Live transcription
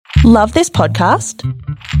Love this podcast?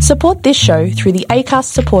 Support this show through the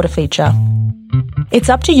Acast supporter feature. It's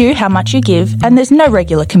up to you how much you give, and there's no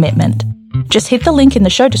regular commitment. Just hit the link in the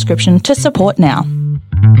show description to support now.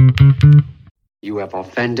 You have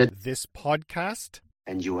offended this podcast,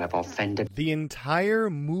 and you have offended the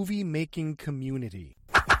entire movie-making community.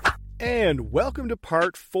 And welcome to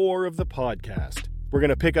part 4 of the podcast. We're going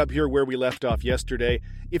to pick up here where we left off yesterday.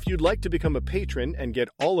 If you'd like to become a patron and get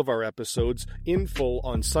all of our episodes in full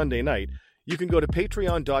on Sunday night, you can go to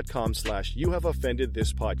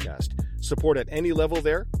patreon.com/youhaveoffendedthispodcast. Support at any level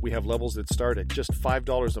there. We have levels that start at just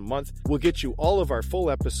 $5 a month. We'll get you all of our full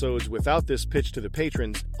episodes without this pitch to the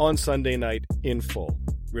patrons on Sunday night in full.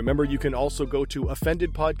 Remember, you can also go to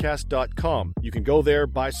offendedpodcast.com. You can go there,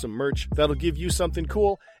 buy some merch. That'll give you something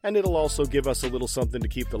cool, and it'll also give us a little something to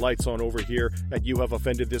keep the lights on over here at You Have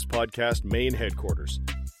Offended This Podcast main headquarters.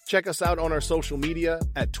 Check us out on our social media.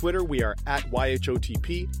 At Twitter, we are at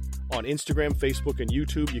YHOTP. On Instagram, Facebook, and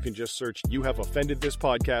YouTube, you can just search You Have Offended This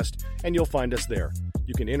Podcast, and you'll find us there.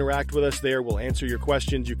 You can interact with us there. We'll answer your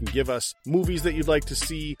questions. You can give us movies that you'd like to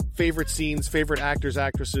see, favorite scenes, favorite actors,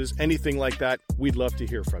 actresses, anything like that. We'd love to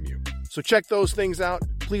hear from you. So check those things out.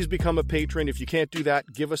 Please become a patron. If you can't do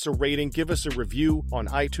that, give us a rating, give us a review on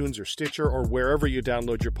iTunes or Stitcher or wherever you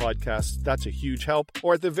download your podcasts. That's a huge help.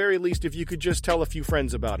 Or at the very least, if you could just tell a few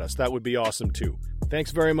friends about us, that would be awesome too.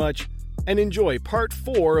 Thanks very much. And enjoy part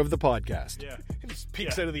 4 of the podcast. Yeah. He just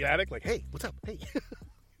peeks out of the attic like, hey, what's up? Hey.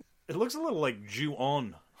 It looks a little like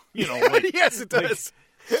Ju-on. You know, like, yes, it does.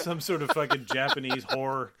 Like some sort of fucking Japanese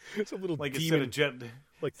horror. It's a little like demon.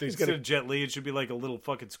 instead of Jet Li, it should be like a little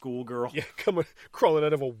fucking schoolgirl. Yeah, crawling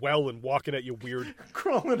out of a well and walking at you weird.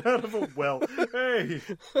 Crawling out of a well. Hey.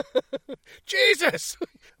 Jesus!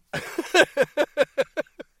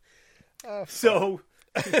 So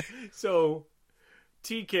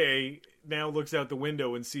TK now looks out the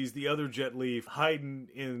window and sees the other Jet Li hiding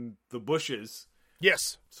in the bushes.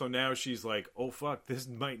 Yes. So now she's like, oh fuck, this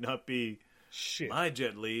might not be my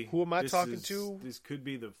Jet Li. Who am I talking to? This could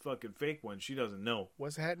be the fucking fake one. She doesn't know.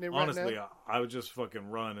 What's happening right Honestly, now? I would just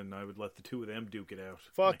fucking run and I would let the two of them duke it out.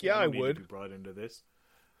 Fuck yeah, I need would. To be brought into this.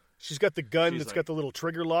 She's got the gun that's got the little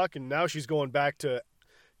trigger lock, and now she's going back to,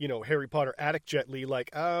 Harry Potter attic Jet Li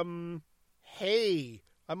like, hey,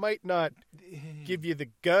 I might not give you the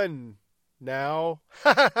gun now.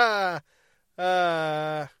 Not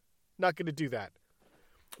going to do that.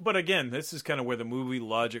 But again, this is kind of where the movie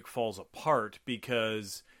logic falls apart,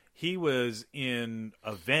 because he was in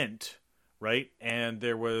a vent, right? And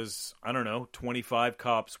there was, 25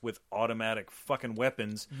 cops with automatic fucking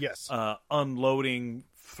weapons. Yes. Unloading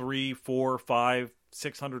 300, 400, 500,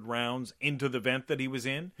 600 rounds into the vent that he was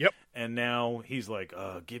in. Yep. And now he's like,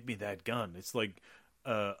 give me that gun. It's like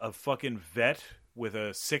a fucking vet with a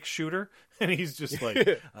 6-shooter, and he's just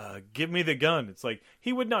like, give me the gun. It's like,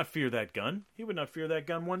 he would not fear that gun. He would not fear that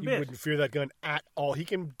gun one bit. He wouldn't fear that gun at all. He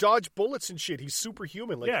can dodge bullets and shit. He's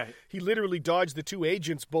superhuman. He literally dodged the 2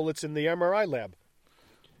 agents' bullets in the MRI lab.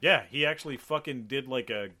 Yeah, he actually fucking did like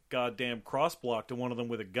a goddamn cross block to one of them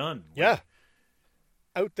with a gun. Yeah.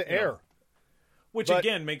 Out the air. Which,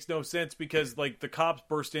 again, makes no sense because, the cops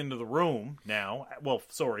burst into the room now. Well,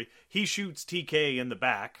 sorry. He shoots TK in the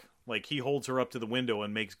back. He holds her up to the window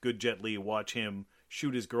and makes good Jet Li watch him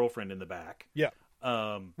shoot his girlfriend in the back. Yeah.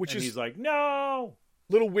 He's like, no!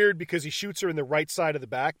 Little weird because he shoots her in the right side of the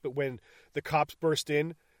back, but when the cops burst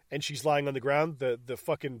in and she's lying on the ground, the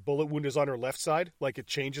fucking bullet wound is on her left side. It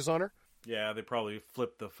changes on her. Yeah, they probably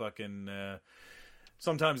flip the fucking...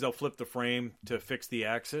 sometimes they'll flip the frame to fix the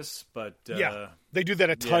axis, but... yeah, they do that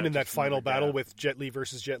a ton in that final battle with Jet Li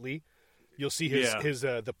versus Jet Li. You'll see his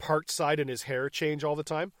the part side and his hair change all the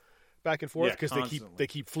time, back and forth, because they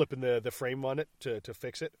keep flipping the frame on it to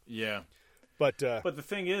fix it. Yeah, but the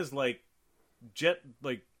thing is, good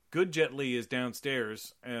Jet Li is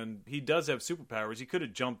downstairs, and he does have superpowers. He could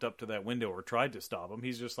have jumped up to that window or tried to stop him.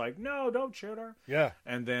 He's just like, no, don't shoot her. Yeah,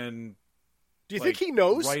 and then do you think he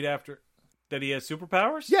knows right after that he has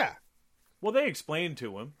superpowers? Yeah. Well, they explained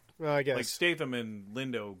to him. Well, I guess Statham and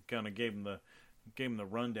Lindo kind of gave him the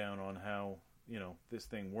rundown on how this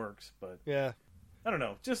thing works, but yeah, I don't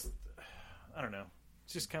know. I don't know.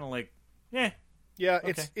 It's just kind of like, yeah,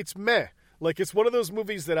 okay. It's meh. It's one of those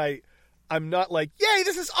movies that I'm not like, yay,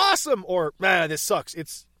 this is awesome, or this sucks.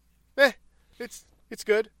 It's meh. It's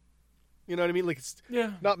good. You know what I mean? It's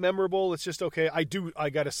not memorable. It's just okay. I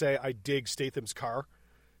gotta say, I dig Statham's car.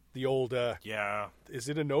 The old is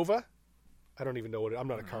it a Nova? I don't even know what I'm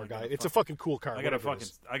not a car guy. It's a fucking cool car. I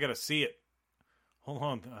gotta see it. Hold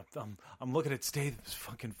on, I'm looking at Statham's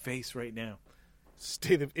fucking face right now.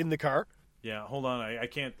 Statham in the car? Yeah, hold on. I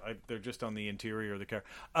can't. They're just on the interior of the car.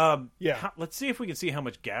 Let's see if we can see how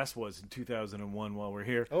much gas was in 2001 while we're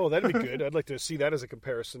here. Oh, that'd be good. I'd like to see that as a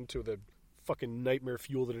comparison to the fucking nightmare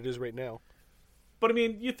fuel that it is right now. But I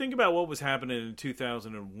mean, you think about what was happening in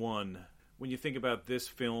 2001 when you think about this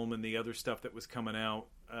film and the other stuff that was coming out.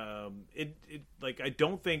 I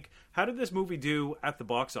don't think. How did this movie do at the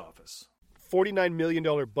box office? $49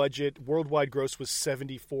 million budget. Worldwide gross was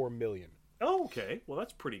 $74 million. Oh, okay. Well,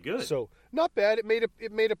 that's pretty good. So not bad.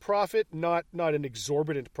 It made a profit, not an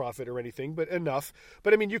exorbitant profit or anything, but enough.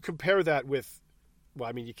 But I mean, you compare that with, well,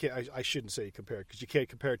 I mean, you can't. I shouldn't say compare it because you can't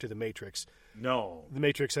compare it to The Matrix. No, The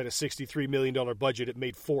Matrix had a $63 million budget. It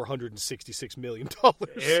made $466 million.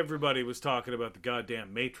 Everybody was talking about the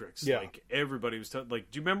goddamn Matrix. Yeah. Like everybody was like,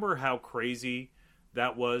 do you remember how crazy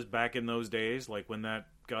that was back in those days? Like when that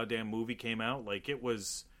goddamn movie came out, like it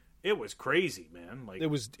was crazy, man. Like it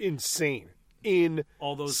was insane.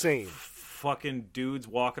 All those fucking dudes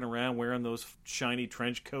walking around wearing those shiny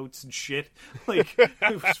trench coats and shit. Like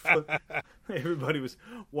everybody was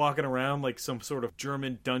walking around like some sort of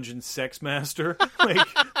German dungeon sex master. Like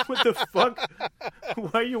what the fuck?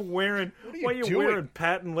 Why are you wearing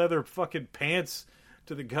patent leather fucking pants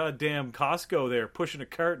to the goddamn Costco there, pushing a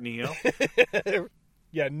cart, Neo?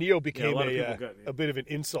 Yeah, Neo became a bit of an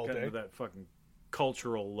insult. Into that fucking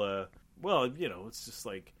cultural. It's just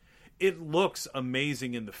like. It looks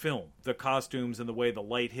amazing in the film. The costumes and the way the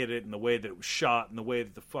light hit it and the way that it was shot and the way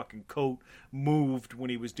that the fucking coat moved when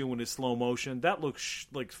he was doing his slow motion. That looks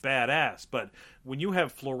like badass. But when you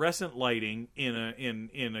have fluorescent lighting in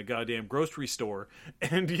a goddamn grocery store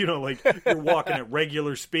and, you're walking at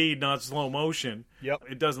regular speed, not slow motion, yep,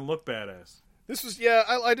 it doesn't look badass. This was,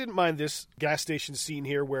 I didn't mind this gas station scene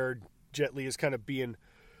here where Jet Li is kind of being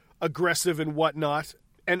aggressive and whatnot.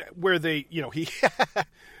 And where they, he...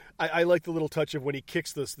 I like the little touch of when he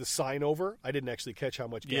kicks the sign over. I didn't actually catch how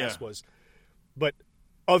much gas was. But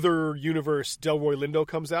other universe, Delroy Lindo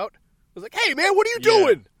comes out. I was like, hey, man, what are you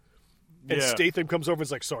doing? And Statham comes over and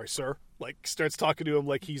is like, sorry, sir. Like, starts talking to him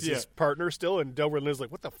like he's his partner still. And Delroy Lindo's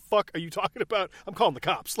like, what the fuck are you talking about? I'm calling the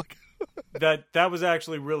cops. Like that was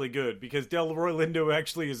actually really good because Delroy Lindo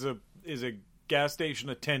actually is a gas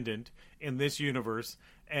station attendant in this universe.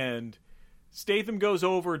 And Statham goes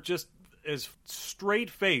over just as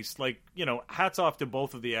straight-faced, hats off to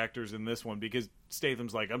both of the actors in this one because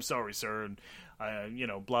Statham's like, I'm sorry, sir, and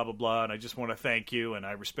blah, blah, blah, and I just want to thank you, and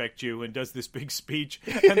I respect you, and does this big speech.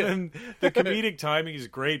 And then the comedic timing is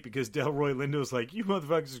great because Delroy Lindo's like, you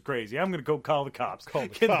motherfuckers are crazy. I'm going to go call the cops. Call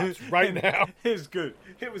the cops right now. It was good.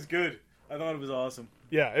 It was good. I thought it was awesome.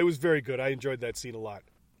 Yeah, it was very good. I enjoyed that scene a lot.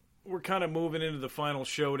 We're kind of moving into the final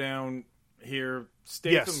showdown here.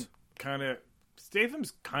 Statham's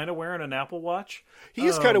kind of wearing an Apple Watch. He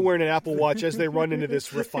is kind of wearing an Apple Watch as they run into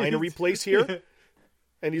this refinery place here. Yeah.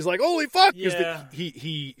 And he's like, holy fuck! Because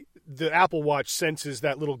the Apple Watch senses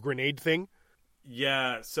that little grenade thing.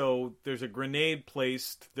 Yeah, so there's a grenade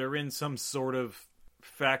placed. They're in some sort of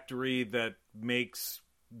factory that makes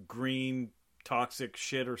green toxic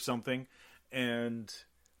shit or something. And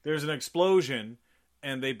there's an explosion,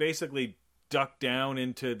 and they basically duck down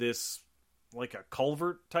into this, like a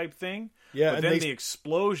culvert type thing. Yeah, but then the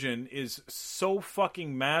explosion is so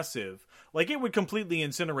fucking massive, like it would completely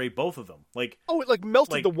incinerate both of them. Like, it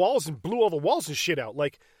melted the walls and blew all the walls and shit out.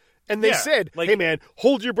 And they said, "Hey man,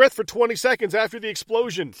 hold your breath for 20 seconds after the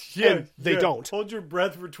explosion." Yeah, and they don't. Hold your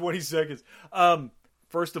breath for 20 seconds.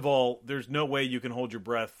 First of all, there's no way you can hold your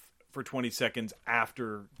breath for 20 seconds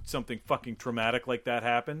after something fucking traumatic like that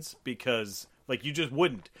happens because, you just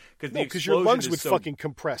wouldn't. Because your lungs would fucking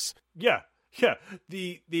compress. Yeah. Yeah,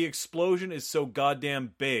 the explosion is so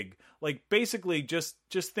goddamn big. Like, basically, just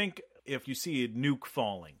think if you see a nuke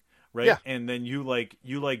falling, right? Yeah. And then you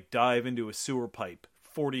dive into a sewer pipe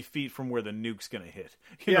 40 feet from where the nuke's gonna hit.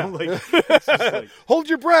 You know, it's just hold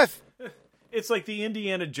your breath. It's like the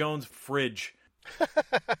Indiana Jones fridge.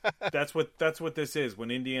 That's what this is.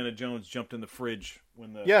 When Indiana Jones jumped in the fridge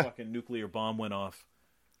when the fucking nuclear bomb went off,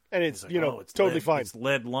 and it's it's totally fine. It's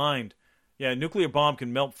lead lined. Yeah, nuclear bomb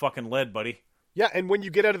can melt fucking lead, buddy. Yeah, and when you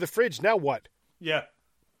get out of the fridge, now what? Yeah.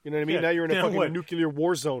 You know what I mean? Now you're in a fucking nuclear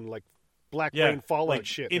war zone, like Black Rain Fallout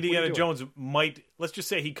shit. Indiana Jones might, let's just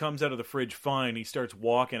say he comes out of the fridge fine. He starts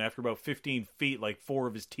walking. After about 15 feet, 4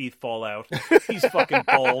 of his teeth fall out. He's fucking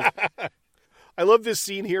bald. I love this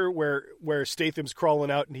scene here where Statham's crawling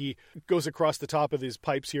out and he goes across the top of his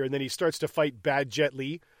pipes here, and then he starts to fight Bad Jet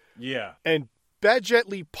Li. Yeah. And Bad Jet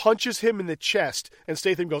Li punches him in the chest, and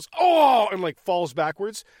Statham goes, oh, and falls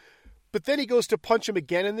backwards. But then he goes to punch him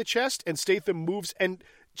again in the chest, and Statham moves, and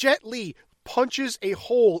Jet Li punches a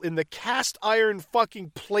hole in the cast iron fucking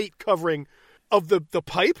plate covering of the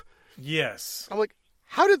pipe. Yes. I'm like,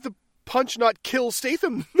 how did the punch not kill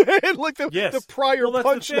Statham? Like the prior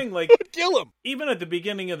punch the thing, like, kill him. Even at the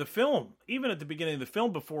beginning of the film,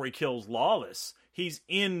 before he kills Lawless, he's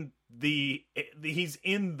in the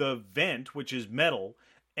vent, which is metal,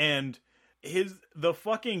 and the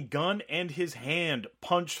fucking gun and his hand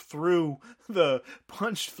punched through the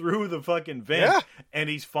fucking vent, and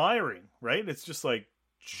he's firing, right? It's just like,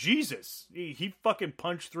 Jesus, he fucking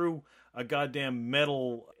punched through a goddamn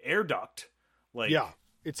metal air duct. Like, yeah,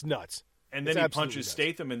 it's nuts. And then he punches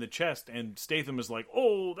Statham in the chest, and Statham is like,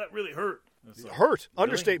 "Oh, that really hurt." Like, hurt. really?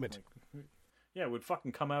 Understatement. Like, yeah, it would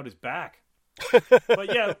fucking come out his back.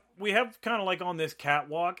 But yeah, we have kind of like on this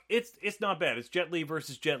catwalk. It's not bad. It's Jet Li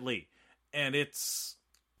versus Jet Li, and it's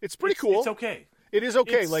pretty cool. It's okay. It is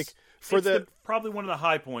okay. Like for probably one of the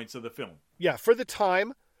high points of the film. Yeah, for the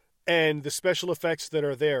time and the special effects that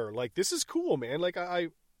are there, like this is cool, man. Like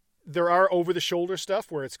there are over the shoulder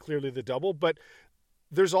stuff where it's clearly the double, but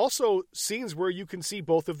there's also scenes where you can see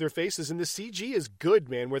both of their faces, and the CG is good,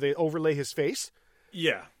 man. Where they overlay his face.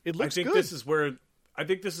 Yeah, it looks good. I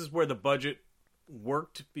think this is where the budget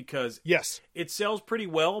worked, because yes, it sells pretty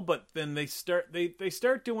well, but then they start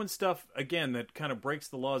doing stuff again that kind of breaks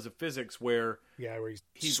the laws of physics, where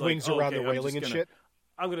he swings around the railing and shit.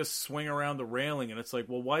 I'm going to swing around the railing, and it's like,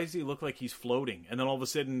 well, why does he look like he's floating? And then all of a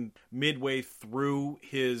sudden, midway through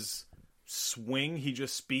his swing, he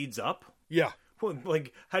just speeds up. Yeah.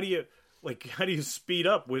 Like, how do you speed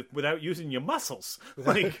up without using your muscles?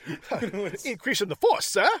 Like, increasing the force,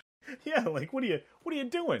 sir. Yeah, like what are you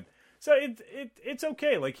doing? So it's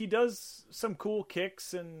okay. Like, he does some cool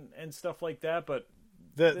kicks and stuff like that, but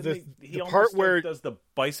the part where does the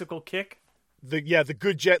bicycle kick. The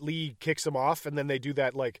good Jet Li kicks him off, and then they do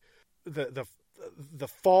that, like the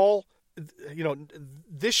fall. You know,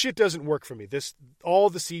 this shit doesn't work for me. All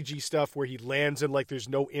the CG stuff where he lands and like there's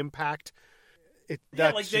no impact.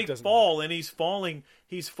 Like they fall and he's falling.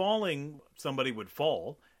 Somebody would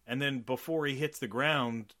fall, and then before he hits the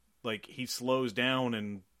ground, like he slows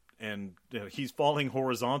down and he's falling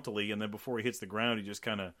horizontally, and then before he hits the ground, he just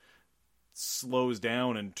kind of slows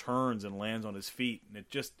down and turns and lands on his feet, and it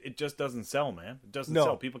just doesn't sell, man. It doesn't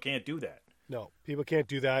sell. People can't do that. No, people can't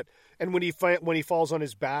do that. And when he falls on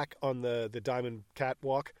his back on the diamond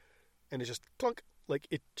catwalk, and it's just clunk, like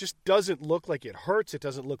it just doesn't look like it hurts. It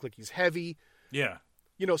doesn't look like he's heavy. Yeah.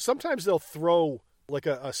 You know, sometimes they'll throw, like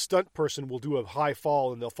a stunt person will do a high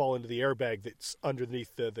fall and they'll fall into the airbag that's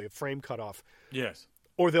underneath the frame cutoff. Yes.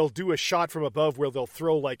 Or they'll do a shot from above where they'll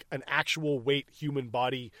throw like an actual weight human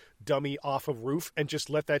body dummy off a roof and just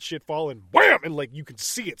let that shit fall and wham! And like you can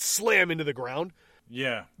see it slam into the ground.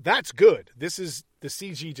 Yeah. That's good. The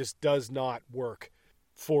CG just does not work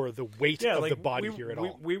for the weight of the body here at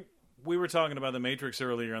all. We were talking about The Matrix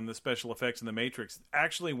earlier on the special effects in The Matrix.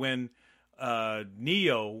 Actually, when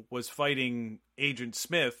Neo was fighting Agent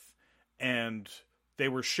Smith and they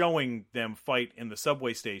were showing them fight in the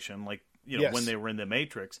subway station, like, you know, when they were in the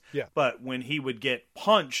Matrix. Yeah. But when he would get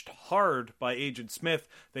punched hard by Agent Smith,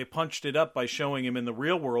 they punched it up by showing him in the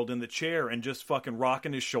real world in the chair and just fucking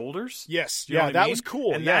rocking his shoulders. Yes. You know what I that mean? was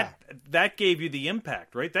cool. And that gave you the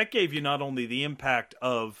impact, right? That gave you not only the impact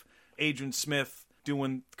of Agent Smith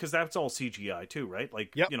doing, because that's all CGI too, right?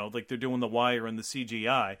 Like, you know, like they're doing the wire and the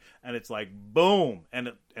CGI, and it's like boom, and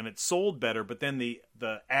it sold better. But then the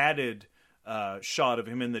added shot of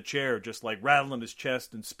him in the chair, just like rattling his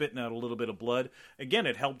chest and spitting out a little bit of blood, again,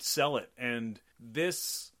 it helped sell it. And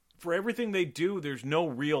this, for everything they do, there's no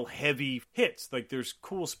real heavy hits. Like, there's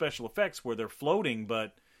cool special effects where they're floating,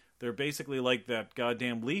 but they're basically like that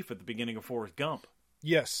goddamn leaf at the beginning of Forrest Gump.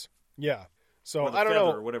 Yes. Yeah. So or the I don't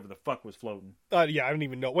know, or whatever the fuck was floating. Yeah, I don't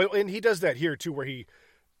even know. Well, and he does that here too, where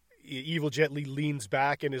Evil Jet Li leans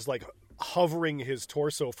back and is like hovering his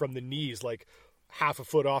torso from the knees, like half a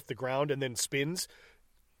foot off the ground, and then spins.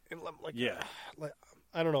 And I'm like,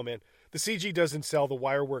 I don't know, man. The CG doesn't sell. The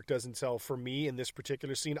wire work doesn't sell for me in this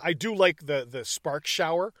particular scene. I do like the spark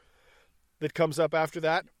shower that comes up after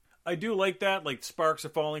that. I do like that. Like, sparks are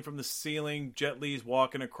falling from the ceiling. Jet Li's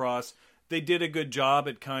walking across. They did a good job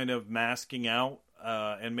at kind of masking out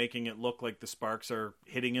and making it look like the sparks are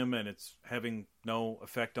hitting him and it's having no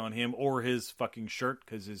effect on him or his fucking shirt,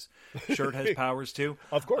 because his shirt has powers too.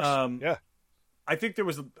 Of course. Yeah. I think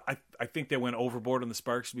I think they went overboard on the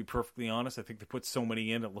sparks, to be perfectly honest. I think they put so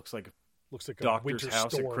many in, it looks like a doctor's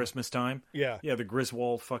house storm at Christmas time. Yeah. Yeah, the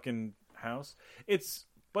Griswold fucking house. It's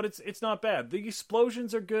not bad. The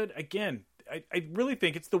explosions are good. Again, I really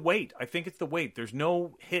think it's the weight. I think it's the weight. There's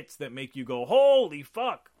no hits that make you go, holy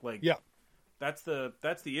fuck. Like, yeah. That's the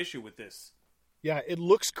issue with this. Yeah, it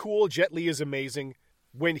looks cool. Jet Li is amazing.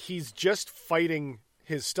 when he's just fighting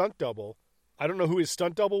his stunt double. I don't know who his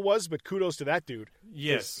stunt double was, but kudos to that dude.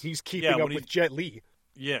 Yes. He's keeping up with Jet Li.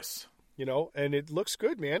 Yes. You know, and it looks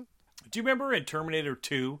good, man. Do you remember in Terminator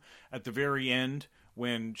 2, at the very end,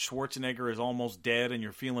 when Schwarzenegger is almost dead and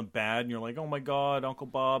you're feeling bad and you're like, oh my God, Uncle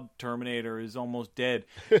Bob Terminator is almost dead.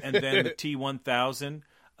 And then the T-1000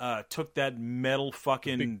 took that metal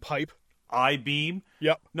fucking... big pipe? I-beam.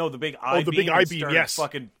 Yep. No, the big I-beam. Oh, the big I-beam, yes.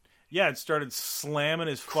 It started slamming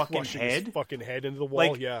his fucking Crushing head. his fucking head into the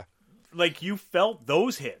wall, Like, you felt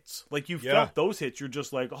those hits. Felt those hits. You're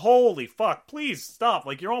just like, holy fuck, please stop.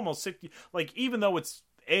 Like, you're almost sick. Like, even though it's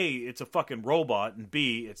a fucking robot, and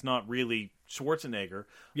B, it's not really Schwarzenegger.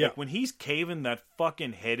 Yeah. Like, when he's caving that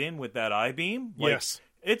fucking head in with that I-beam, like, yes.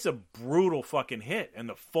 It's a brutal fucking hit. And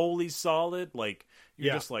the Foley's solid. Like,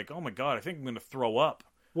 you're just like, oh my God, I think I'm going to throw up.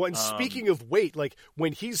 Well, and speaking of weight, like,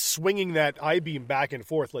 when he's swinging that I-beam back and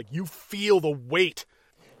forth, like, you feel the weight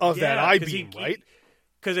of that I-beam, right?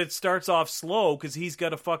 Because it starts off slow, because he's got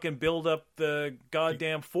to fucking build up the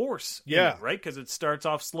goddamn force. Yeah. Right? Because it starts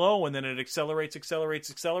off slow, and then it accelerates,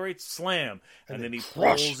 slam. And then he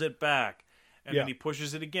crush. pulls it back. And then he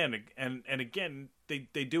pushes it again. And again,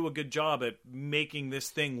 they do a good job at making this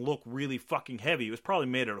thing look really fucking heavy. It was probably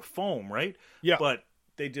made out of foam, right? Yeah. But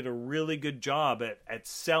they did a really good job at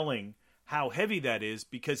selling how heavy that is,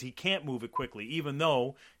 because he can't move it quickly, even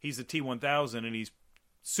though he's a T-1000 and he's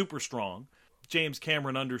super strong. James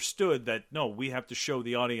Cameron understood that, no, we have to show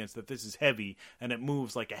the audience that this is heavy and it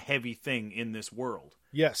moves like a heavy thing in this world.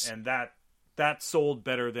 Yes. And that sold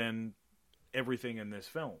better than everything in this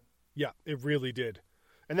film. Yeah, it really did.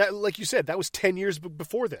 And that, like you said, that was 10 years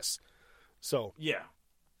before this. So, yeah.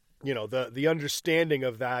 You know, the understanding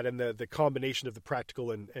of that and the combination of the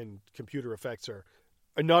practical and computer effects are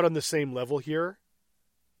not on the same level here.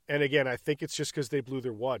 And again, I think it's just because they blew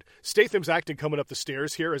their wad. Statham's acting coming up the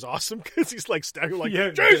stairs here is awesome, because he's like staggering like,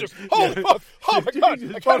 Jesus, oh my God.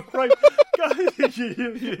 Right.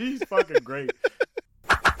 He's fucking great.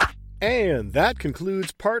 And that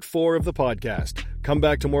concludes part 4 of the podcast. Come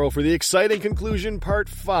back tomorrow for the exciting conclusion, part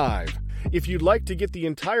 5. If you'd like to get the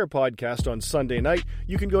entire podcast on Sunday night,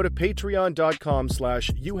 you can go to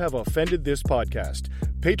patreon.com/youhaveoffendedthispodcast.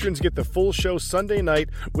 Patrons get the full show Sunday night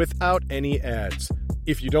without any ads.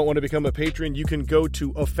 If you don't want to become a patron, you can go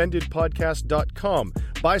to offendedpodcast.com.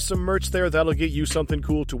 Buy some merch there. That'll get you something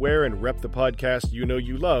cool to wear and rep the podcast you know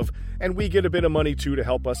you love. And we get a bit of money, too, to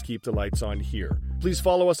help us keep the lights on here. Please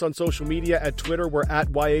follow us on social media. At Twitter, we're at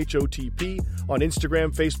YHOTP. On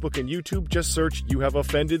Instagram, Facebook, and YouTube, just search You Have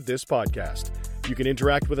Offended This Podcast. You can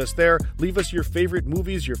interact with us there. Leave us your favorite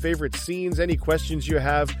movies, your favorite scenes, any questions you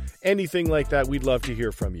have, anything like that. We'd love to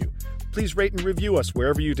hear from you. Please rate and review us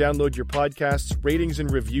wherever you download your podcasts. Ratings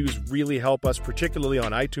and reviews really help us, particularly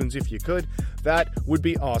on iTunes if you could. That would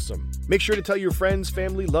be awesome. Make sure to tell your friends,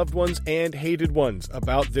 family, loved ones, and hated ones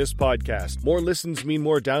about this podcast. More listens mean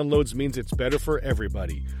more downloads, means it's better for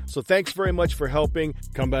everybody. So thanks very much for helping.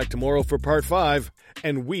 Come back tomorrow for part 5,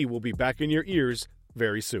 and we will be back in your ears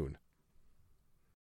very soon.